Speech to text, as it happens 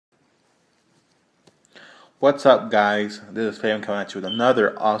What's up, guys? This is Fabian coming at you with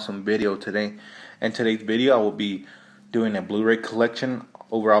another awesome video today. In today's video, I will be doing a Blu-ray collection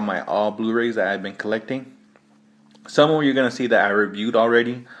over all my Blu-rays that I've been collecting. Some of you are going to see that I reviewed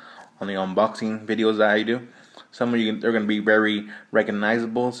already on the unboxing videos that I do. Some of you they're going to be very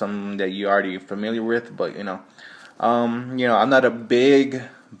recognizable, some that you're already familiar with, but I'm not a big,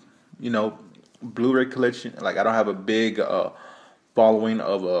 Blu-ray collection. Like, I don't have a big following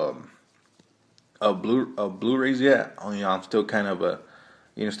of Blu-rays yet. I'm still kind of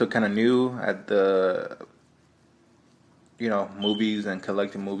new at the movies and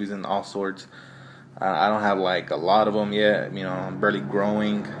collecting movies and all sorts. I don't have like a lot of them yet. I'm barely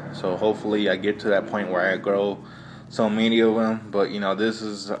growing, so hopefully I get to that point where I grow so many of them. But this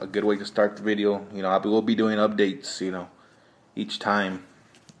is a good way to start the video. I will be doing updates each time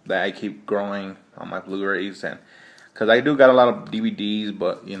that I keep growing on my Blu-rays, and because I do got a lot of DVDs,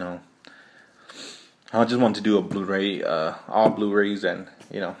 but I just want to do a Blu-ray, all Blu-rays, and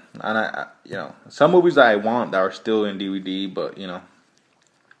some movies that I want that are still in DVD, but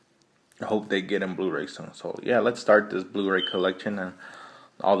I hope they get in Blu-ray soon. So yeah, let's start this Blu-ray collection and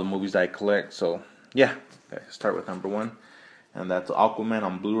all the movies that I collect. So yeah, let's start with number one, and that's Aquaman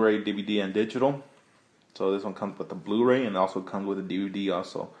on Blu-ray, DVD, and digital. So this one comes with the Blu-ray and also comes with a DVD.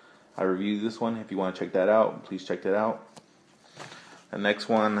 Also, I reviewed this one. If you want to check that out, please check that out. The next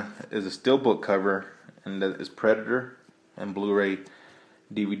one is a steelbook cover, and that is Predator and Blu-ray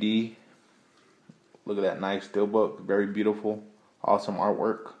DVD. Look at that nice steelbook, very beautiful, awesome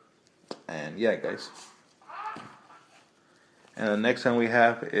artwork, and yeah, guys. And the next one we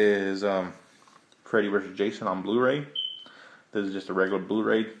have is Freddy vs. Jason on Blu-ray. This is just a regular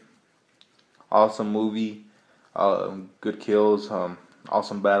Blu-ray. Awesome movie, good kills,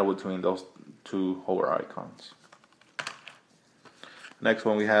 awesome battle between those two horror icons. Next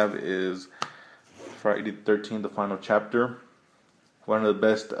one we have is Friday the 13th, the final chapter. One of the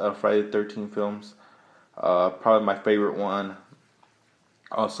best Friday the 13th films. Probably my favorite one.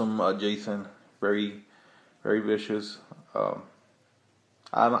 Awesome Jason, very, very vicious. I'm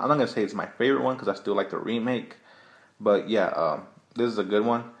not gonna say it's my favorite one because I still like the remake, but yeah, this is a good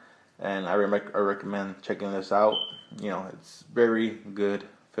one, and I recommend checking this out. It's very good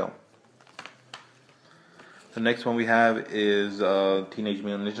film. The next one we have is Teenage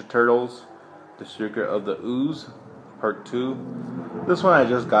Mutant Ninja Turtles, The Secret of the Ooze, Part 2. This one I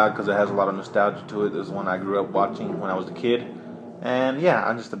just got because it has a lot of nostalgia to it. This is one I grew up watching when I was a kid. And yeah,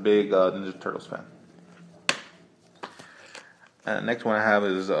 I'm just a big Ninja Turtles fan. And the next one I have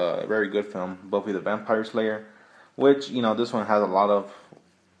is a very good film, Buffy the Vampire Slayer. Which, this one has a lot of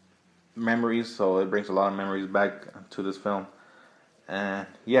memories, so it brings a lot of memories back to this film. And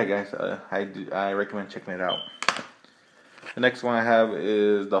yeah, guys, I recommend checking it out. The next one I have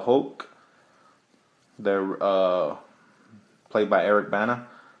is The Hulk. They're played by Eric Bana.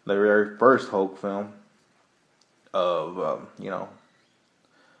 The very first Hulk film of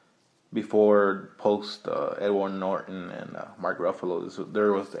before post Edward Norton and Mark Ruffalo.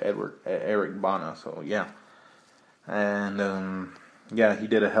 There was Eric Bana. So yeah, and yeah, he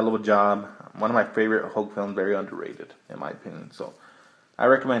did a hell of a job. One of my favorite Hulk films, very underrated in my opinion. So I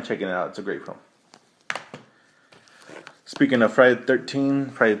recommend checking it out. It's a great film. Speaking of Friday the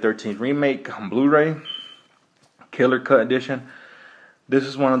 13th remake on Blu-ray, Killer Cut Edition. This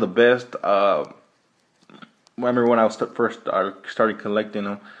is one of the best. I remember when I was first started collecting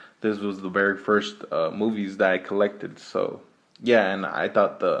them. This was the very first movies that I collected. So yeah, and I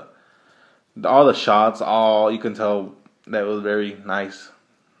thought all the shots, you can tell that it was very nice.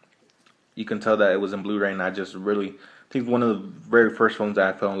 You can tell that it was in Blu-ray, and I just really think one of the very first ones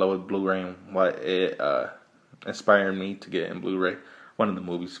that I fell in love with Blu-ray, and what it inspired me to get in Blu-ray. One of the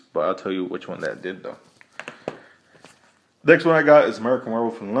movies, but I'll tell you which one that did though. Next one I got is American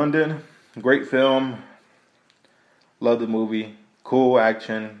Werewolf in London. Great film. Love the movie. Cool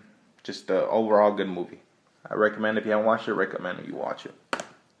action. Just an overall good movie. I recommend, if you haven't watched it, recommend that you watch it.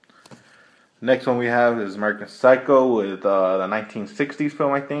 Next one we have is American Psycho with the 1960s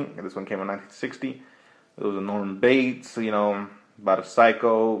film, I think. This one came in 1960. It was a Norman Bates, about a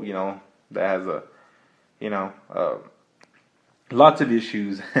psycho, that has lots of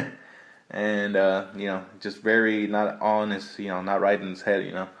issues. And, just very not honest, not right in his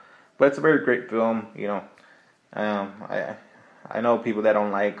head, But it's a very great film, I know people that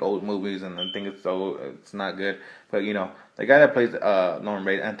don't like old movies and think it's not good. But, the guy that plays Norman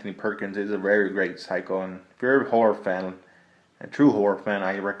Bates, Anthony Perkins, is a very great psycho. And if you're a horror fan, a true horror fan,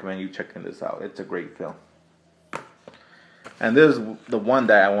 I recommend you checking this out. It's a great film. And this is the one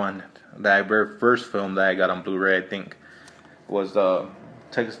that I wanted. The very first film that I got on Blu-ray, I think, was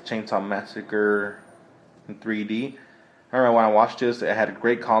Texas Chainsaw Massacre in 3D. I remember when I watched this, it had a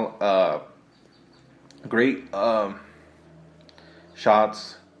great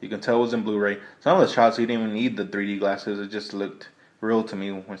shots. You can tell it was in Blu-ray. Some of the shots you didn't even need the 3D glasses. It just looked real to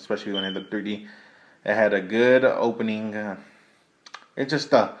me, especially when it looked 3D. It had a good opening. It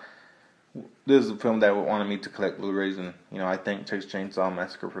just this is a film that wanted me to collect Blu-rays, and I thank Texas Chainsaw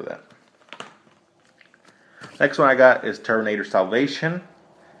Massacre for that. Next one I got is Terminator Salvation.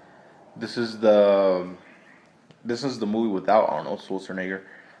 This is the movie without Arnold Schwarzenegger.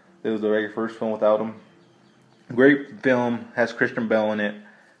 It was the very first film without him. Great film, has Christian Bale in it.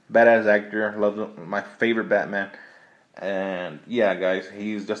 Badass actor, loves him, my favorite Batman. And yeah, guys,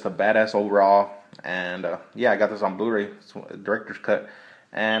 he's just a badass overall. And yeah, I got this on Blu-ray, it's a director's cut.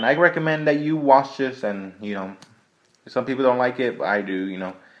 And I recommend that you watch this. And some people don't like it, but I do.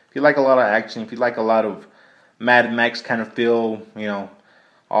 If you like a lot of action, if you like a lot of Mad Max kind of feel,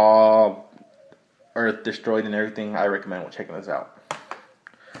 all Earth destroyed and everything, I recommend checking this out.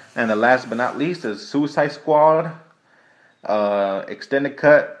 And the last but not least is Suicide Squad, extended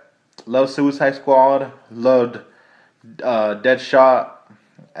cut. Love Suicide Squad. Loved Deadshot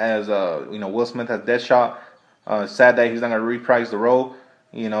as Will Smith as Deadshot. Sad that he's not gonna reprise the role,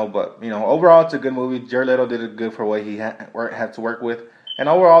 But overall, it's a good movie. Jared Leto did it good for what he had to work with, and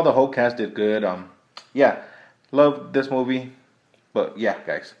overall, the whole cast did good. Yeah, love this movie. But yeah,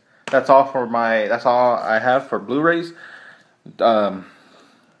 guys, that's all I have for Blu-rays.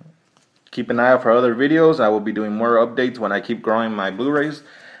 Keep an eye out for other videos. I will be doing more updates when I keep growing my Blu-rays.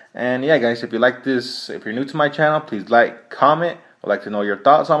 And yeah, guys, if you like this, if you're new to my channel, please like, comment. I'd like to know your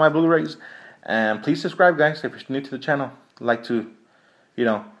thoughts on my Blu-rays. And please subscribe, guys, if you're new to the channel. I'd like to,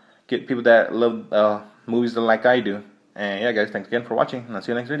 get people that love movies like I do. And yeah, guys, thanks again for watching. And I'll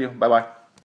see you next video. Bye-bye.